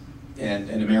industries, and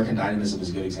American Dynamism is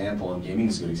a good example, and gaming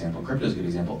is a good example, and crypto is a good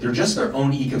example, they're just their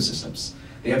own ecosystems.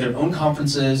 They have their own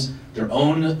conferences, their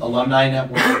own alumni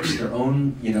networks, their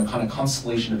own kind of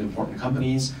constellation of important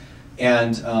companies,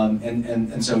 and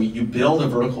so you build a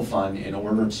vertical fund in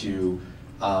order to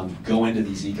go into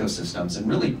these ecosystems and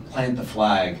really plant the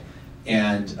flag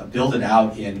and build it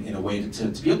out in a way to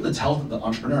be able to tell the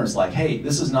entrepreneurs, like, hey,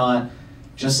 this is not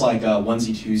just like a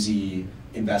onesie twosie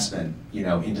investment,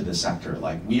 into the sector.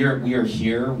 Like we are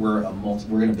here. We're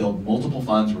going to build multiple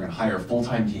funds. We're going to hire a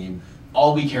full-time team.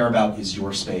 All we care about is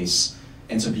your space,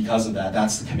 and so because of that,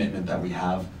 that's the commitment that we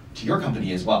have to your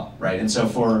company as well, right? And so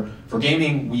for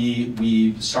gaming,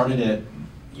 we started it,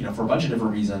 for a bunch of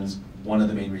different reasons. One of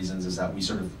the main reasons is that we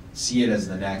sort of see it as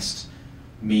the next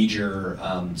major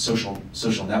social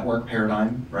network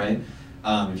paradigm, right?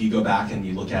 If you go back and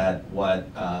you look at what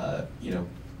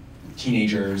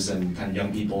teenagers and kind of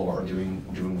young people are doing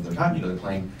with their time, they're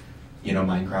playing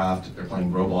Minecraft, they're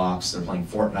playing Roblox, they're playing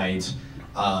Fortnite.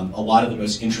 A lot of the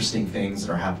most interesting things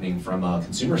that are happening from a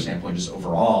consumer standpoint, just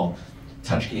overall,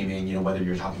 touch gaming, whether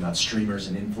you're talking about streamers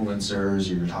and influencers,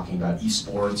 or you're talking about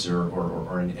esports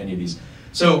or in any of these.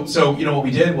 So what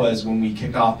we did was when we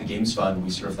kicked off the Games Fund, we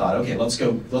sort of thought, okay, let's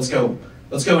go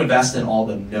invest in all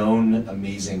the known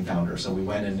amazing founders. So we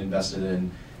went and invested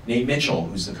in Nate Mitchell,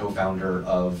 who's the co-founder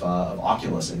of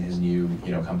Oculus and his new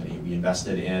company. We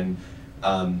invested in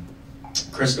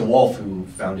Chris DeWolf, who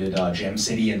founded Jam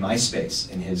City and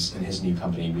MySpace in his new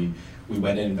company. We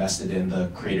went and invested in the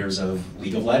creators of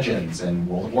League of Legends and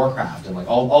World of Warcraft and like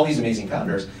all these amazing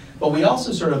founders. But we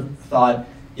also sort of thought,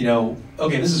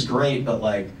 okay, this is great, but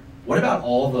like, what about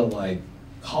all the like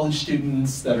college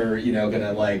students that are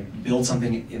gonna like build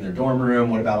something in their dorm room?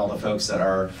 What about all the folks that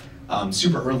are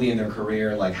super early in their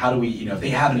career? Like, how do we, if they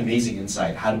have an amazing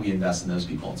insight, how do we invest in those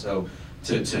people? And so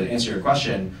to answer your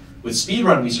question, with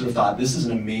Speedrun, we sort of thought this is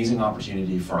an amazing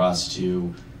opportunity for us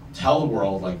to tell the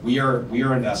world, like, we are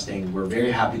investing, we're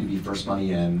very happy to be first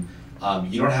money in.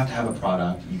 You don't have to have a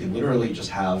product. You can literally just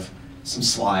have some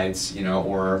slides,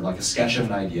 or like a sketch of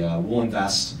an idea. We'll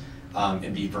invest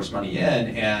and be first money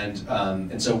in.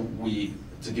 And so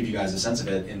to give you guys a sense of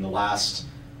it, in the last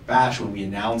batch, when we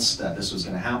announced that this was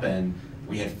going to happen,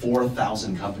 we had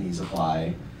 4,000 companies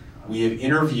apply. We have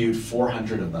interviewed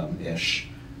 400 of them-ish.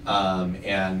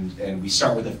 And we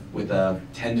start with a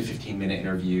 10 to 15 minute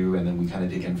interview, and then we kind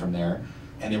of dig in from there.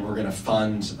 And then we're going to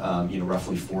fund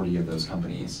roughly 40 of those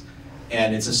companies.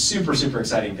 And it's a super, super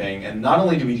exciting thing. And not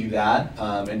only do we do that,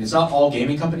 and it's not all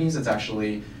gaming companies, it's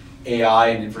actually AI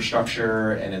and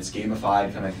infrastructure, and it's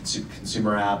gamified kind of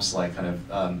consumer apps like kind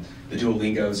of the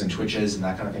Duolingos and Twitches and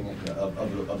that kind of thing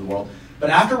of the world. But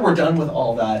after we're done with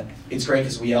all that, it's great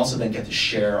because we also then get to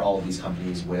share all of these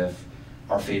companies with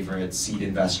our favorite seed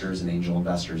investors and angel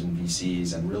investors and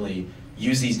VCs, and really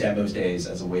use these demos days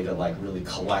as a way to like really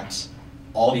collect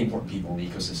all the important people in the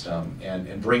ecosystem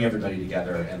and bring everybody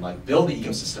together and like build the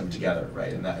ecosystem together,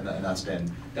 right? And that's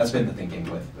been the thinking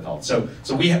with all. So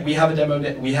we have a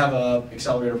demo, we have a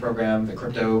accelerator program. The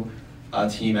crypto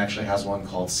team actually has one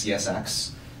called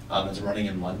CSX that's running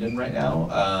in London right now,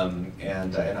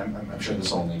 and I'm sure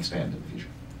this will only expand in the future.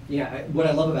 Yeah, what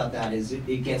I love about that is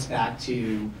it gets back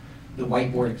to the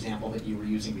whiteboard example that you were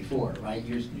using before, right?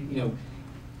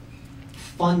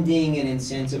 Funding and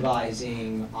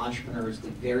incentivizing entrepreneurs at the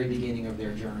very beginning of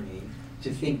their journey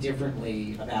to think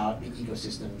differently about the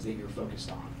ecosystems that you're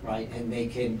focused on, right? And they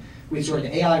can, with sort of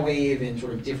the AI wave and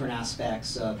sort of different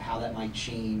aspects of how that might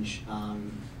change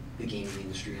the gaming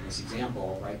industry in this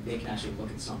example, right? They can actually look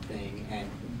at something and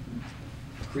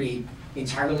create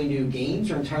entirely new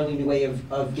games or entirely new way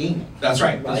of gaming. That's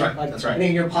right. Right? That's right. I think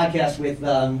in your podcast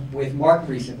with Mark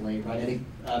recently, right? I think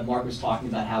Mark was talking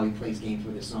about how he plays games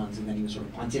with his sons, and then he was sort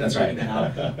of pontificating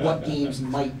about what games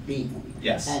might be,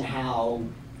 yes, and how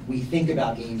we think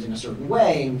about games in a certain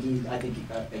way. And I think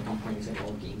at one point he said, "Well,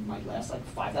 a game might last like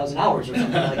 5,000 hours or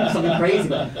something like something crazy."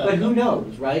 But who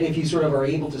knows, right? If you sort of are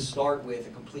able to start with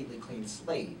a completely clean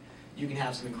slate, you can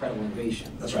have some incredible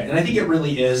innovation. That's right, and I think it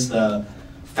really is the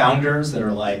founders that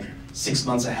are like 6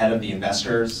 months ahead of the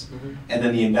investors, and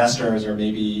then the investors are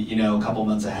maybe a couple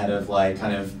months ahead of like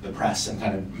kind of the press and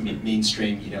kind of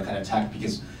mainstream kind of tech,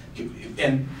 because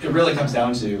and it really comes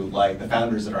down to like the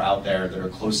founders that are out there that are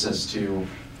closest to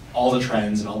all the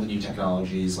trends and all the new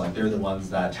technologies. Like they're the ones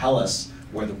that tell us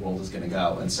where the world is going to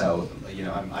go, and so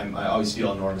I always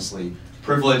feel enormously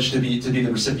privileged to be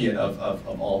the recipient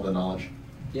of all the knowledge.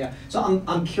 Yeah, so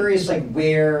I'm curious like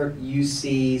where you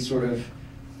see sort of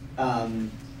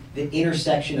the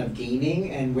intersection of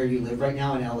gaming and where you live right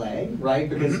now in LA, right?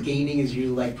 Because gaming is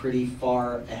usually like pretty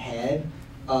far ahead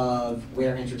of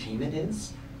where entertainment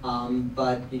is.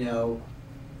 But AR,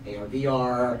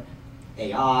 VR,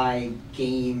 AI,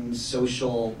 games,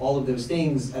 social, all of those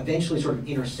things eventually sort of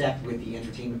intersect with the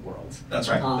entertainment world. That's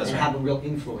right. And have a real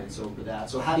influence over that.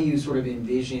 So how do you sort of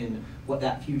envision what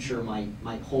that future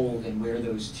might hold, and where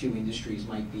those two industries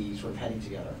might be sort of heading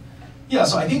together? Yeah,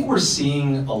 so I think we're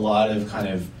seeing a lot of kind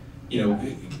of,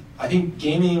 I think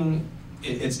gaming,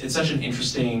 it's such an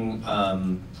interesting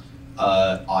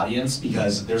audience,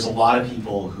 because there's a lot of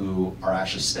people who are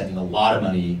actually spending a lot of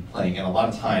money playing and a lot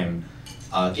of time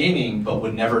gaming, but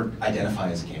would never identify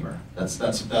as a gamer. That's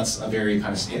a very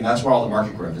kind of, and that's where all the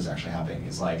market growth is actually happening,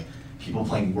 is like people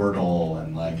playing Wordle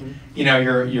and like,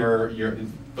 your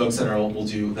folks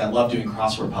that love doing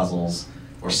crossword puzzles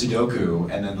or Sudoku,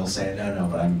 and then they'll say, no,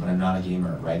 but I'm not a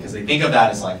gamer, right? Because they think of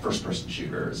that as like first-person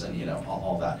shooters and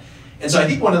all that. And so I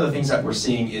think one of the things that we're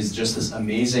seeing is just this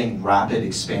amazing rapid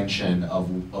expansion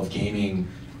of gaming,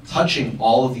 touching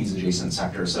all of these adjacent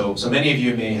sectors. So many of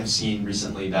you may have seen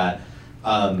recently that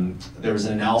there was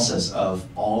an analysis of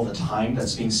all the time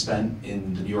that's being spent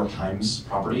in the New York Times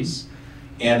properties.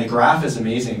 And the graph is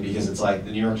amazing, because it's like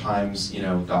the New York Times,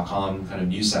 .com kind of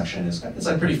news section it's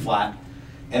like pretty flat.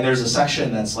 And there's a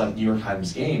section that's like New York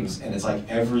Times games, and it's like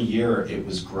every year it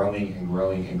was growing and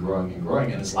growing and growing and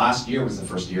growing. And this last year was the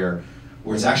first year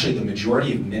where it's actually the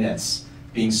majority of minutes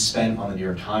being spent on the New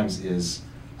York Times is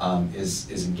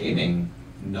in gaming,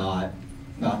 not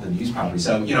the news property.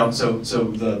 So so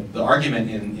the argument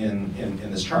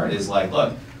in this chart is like,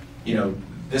 look,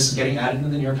 this is getting added into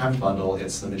the New York Times bundle.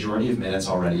 It's the majority of minutes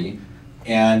already.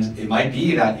 And it might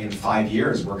be that in 5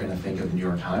 years, we're going to think of the New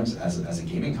York Times as a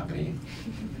gaming company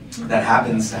that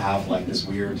happens to have like this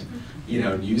weird,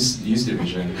 news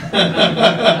division,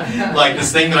 like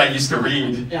this thing that I used to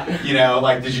read. Yeah.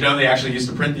 Like, did you know they actually used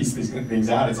to print these things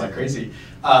out? It's like crazy.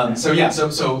 So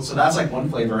that's like one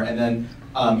flavor. And then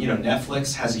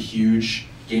Netflix has a huge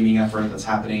gaming effort that's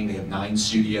happening. They have 9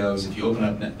 studios. If you open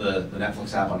up the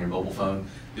Netflix app on your mobile phone,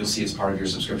 you'll see it's part of your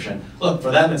subscription. Look, for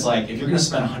them, it's like, if you're going to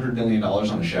spend $100 million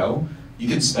on a show, you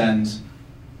can spend,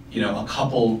 a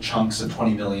couple chunks of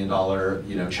 $20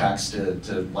 million, checks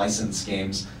to license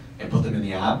games and put them in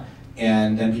the app,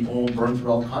 and then people will burn through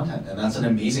all the content, and that's an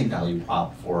amazing value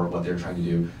prop for what they're trying to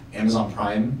do. Amazon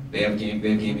Prime, they have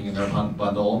gaming in their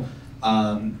bundle,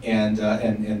 and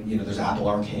there's Apple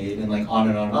Arcade, and like on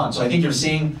and on and on. So I think you're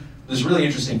seeing this really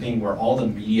interesting thing where all the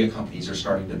media companies are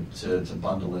starting to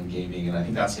bundle in gaming, and I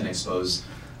think that's going to expose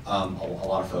a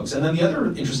lot of folks. And then the other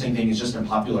interesting thing is just in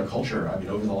popular culture. I mean,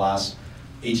 over the last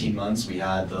 18 months, we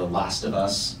had the Last of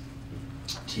Us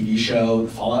TV show,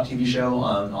 the Fallout TV show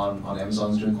on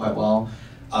Amazon's doing quite well.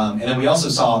 And then we also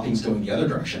saw things going the other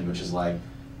direction, which is like,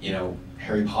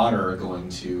 Harry Potter going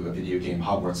to a video game,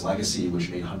 Hogwarts Legacy, which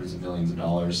made hundreds of millions of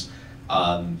dollars.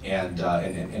 And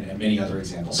many other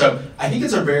examples. So I think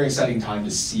it's a very exciting time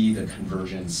to see the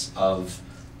convergence of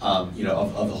the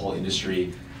whole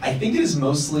industry. I think it is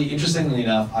mostly, interestingly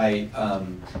enough, I've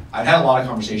had a lot of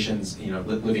conversations,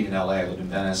 living in LA, I live in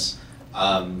Venice,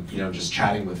 just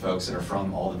chatting with folks that are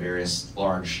from all the various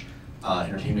large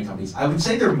entertainment companies. I would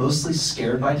say they're mostly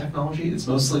scared by technology. It's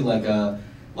mostly like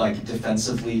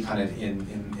defensively kind of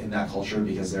in that culture,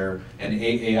 because they're, and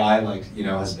AI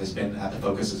has been at the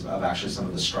focus of actually some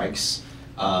of the strikes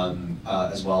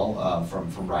as well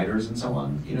from writers and so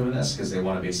on, in this, because they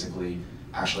want to basically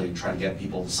actually try to get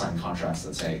people to sign contracts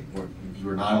that say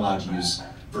you're not allowed to use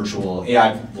virtual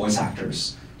AI voice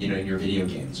actors, in your video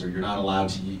games, or you're not allowed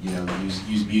to,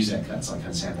 use music that's like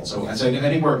kind of sampled. So I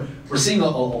think we're seeing a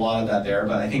lot of that there.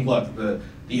 But I think, look, the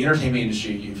the entertainment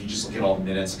industry, if you just look at all the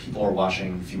minutes, people are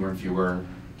watching fewer and fewer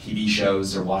TV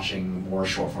shows, they're watching more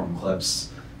short form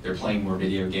clips, they're playing more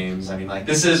video games. I mean, like,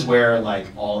 this is where like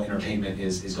all entertainment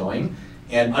is going,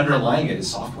 and underlying it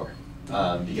is software,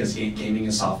 because gaming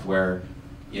is software.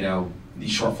 You know,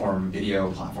 these short form video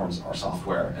platforms are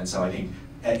software, and so I think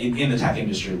in the tech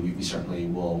industry, we certainly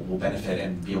will benefit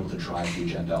and be able to drive the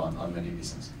agenda on many of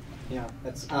these things. Yeah,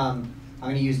 that's. I'm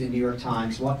going to use the New York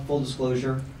Times. What, full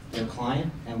disclosure? Their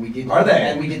client, and we did. Are they?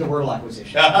 And we did the Wordle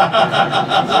acquisition. So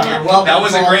that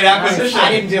was a great acquisition.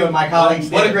 I didn't do it. My colleagues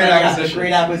did. What a great acquisition!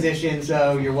 Great acquisition.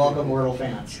 So you're welcome, Wordle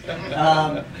fans. But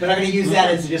I'm going to use that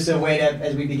as just a way to,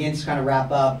 as we begin to kind of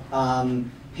wrap up,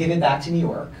 pivot back to New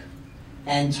York,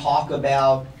 and talk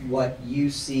about what you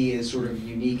see as sort of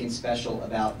unique and special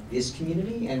about this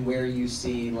community, and where you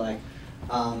see like.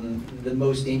 The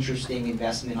most interesting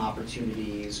investment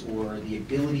opportunities or the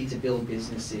ability to build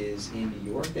businesses in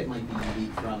New York that might be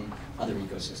unique from other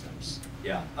ecosystems.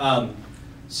 Yeah.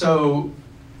 So,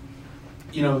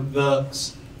 you know,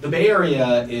 the Bay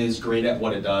Area is great at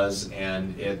what it does,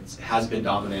 and it has been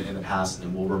dominant in the past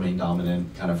and will remain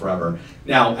dominant kind of forever.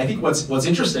 Now, I think what's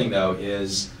interesting though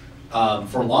is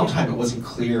for a long time it wasn't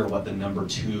clear what the number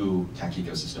 2 tech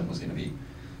ecosystem was going to be.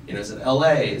 You know, is it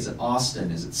LA? Is it Austin?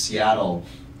 Is it Seattle?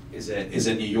 Is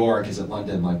it New York? Is it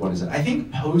London? Like, what is it? I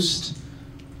think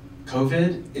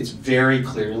post-COVID, it's very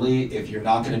clearly, if you're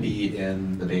not going to be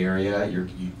in the Bay Area, you're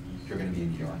going to be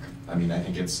in New York. I mean, I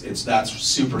think that's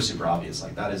super obvious.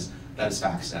 Like, that is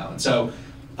facts now. And so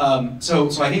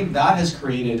I think that has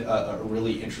created a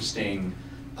really interesting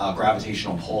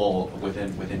gravitational pull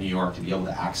within New York to be able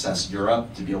to access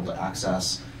Europe, to be able to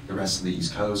access the rest of the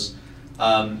East Coast.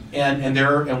 And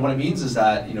what it means is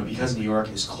that, you know, because New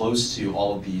York is close to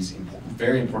all of these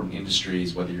very important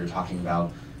industries, whether you're talking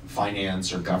about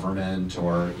finance or government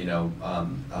or, you know,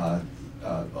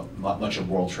 much of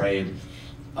world trade,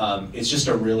 it's just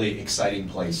a really exciting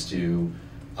place to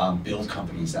build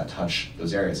companies that touch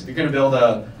those areas. If you're going to build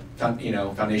a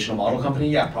foundational model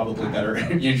company, yeah, probably better.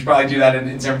 You should probably do that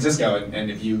in San Francisco. And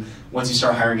if once you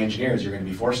start hiring engineers, you're going to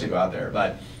be forced to go out there.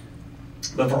 But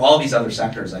for all these other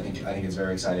sectors, I think it's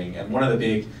very exciting. And one of the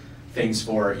big things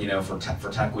for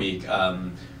Tech Week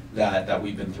that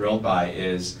we've been thrilled by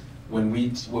is when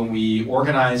we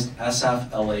organized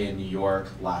SF, LA, and New York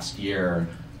last year,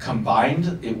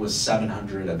 combined it was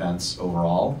 700 events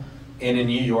overall. And in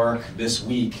New York this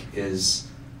week is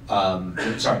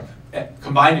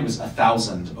combined it was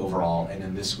 1,000 overall, and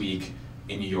then this week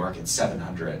in New York it's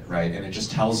 700, right? And it just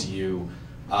tells you.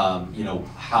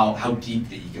 How deep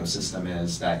the ecosystem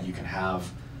is that you can have,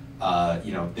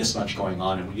 this much going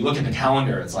on. And when you look at the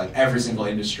calendar, it's like every single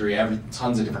industry,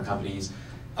 tons of different companies,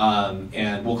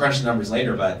 and we'll crunch the numbers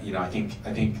later. But I think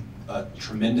a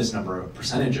tremendous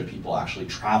percentage of people actually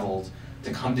traveled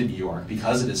to come to New York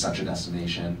because it is such a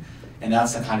destination, and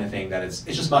that's the kind of thing that it's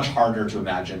just much harder to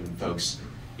imagine folks,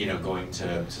 going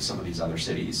to some of these other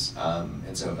cities.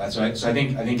 And so I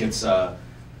think it's.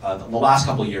 The last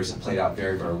couple of years have played out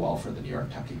very, very well for the New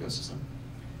York tech ecosystem.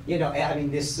 I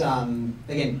mean, this,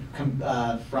 again,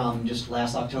 from just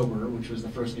last October, which was the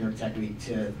first New York Tech Week,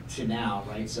 to now,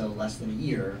 right? So less than a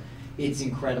year. It's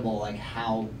incredible, like,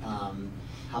 how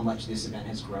much this event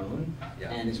has grown.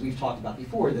 Yeah. And as we've talked about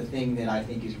before, the thing that I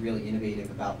think is really innovative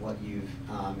about what you've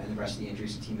and the rest of the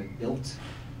Andreessen team have built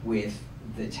with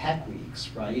the Tech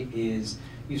Weeks, right, is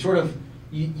you sort of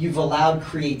you've allowed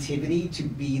creativity to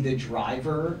be the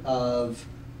driver of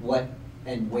what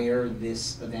and where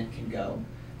this event can go,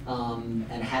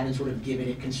 and haven't sort of given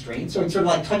it constraints. So it sort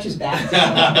of like touches back to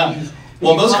some of these.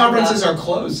 Well, most conferences are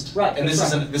closed, right? And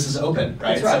this is open,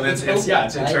 right? That's right. So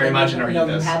it's very much in our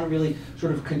ethos. You haven't really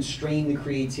sort of constrained the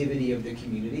creativity of the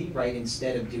community, right?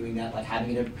 Instead of doing that, like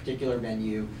having a particular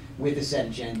venue with a set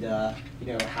agenda,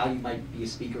 how you might be a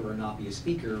speaker or not be a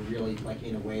speaker, really like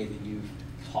in a way that you've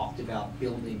talked about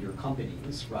building your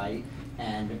companies, right,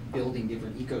 and building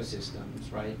different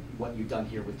ecosystems, right? What you've done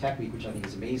here with Tech Week, which I think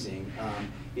is amazing,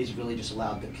 is really just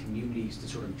allowed the communities to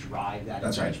sort of drive that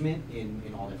engagement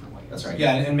in all different ways. That's right.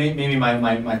 Yeah, and maybe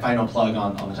my final plug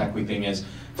on the Tech Week thing is,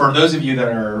 for those of you that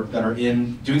are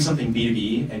in doing something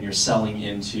B2B and you're selling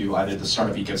into either the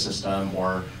startup ecosystem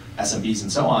or SMBs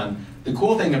and so on, the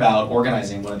cool thing about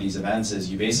organizing one of these events is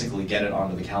you basically get it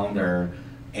onto the calendar,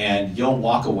 and you'll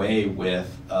walk away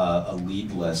with a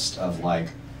lead list of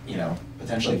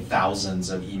potentially thousands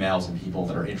of emails and people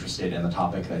that are interested in the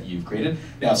topic that you've created.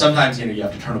 Now, sometimes you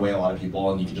have to turn away a lot of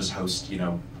people, and you can just host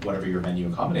whatever your venue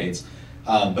accommodates.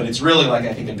 But it's really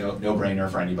I think a no-brainer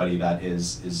for anybody that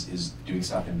is doing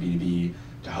stuff in B2B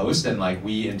to host. And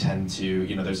we intend to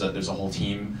there's a whole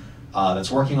team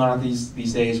that's working on it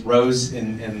these days. Rose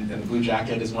in the blue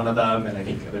jacket is one of them, and I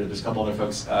think there's a couple other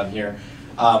folks here.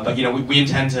 But we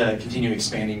intend to continue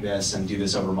expanding this and do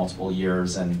this over multiple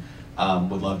years, and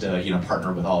would love to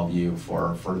partner with all of you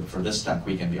for this Tech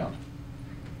Week and beyond.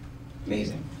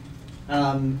 Amazing.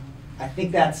 I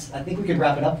think we could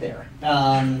wrap it up there. Do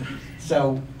you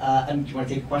want to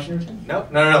take a question or two? No.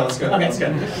 Let's go. Okay. Let's go.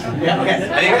 Yeah. Okay.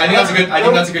 I think that's a good. I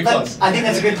think that's a good close. I think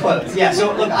that's a good close. Yeah.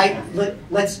 So look,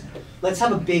 let's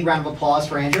have a big round of applause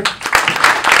for Andrew. And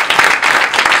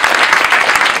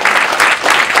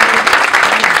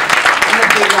a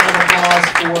big round of applause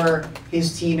for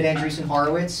his team at Andreessen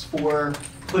Horowitz for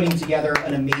putting together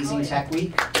an amazing Tech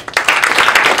Week.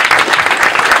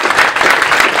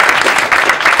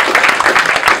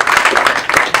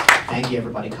 Thank you,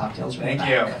 everybody. Cocktails. Thank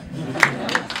you.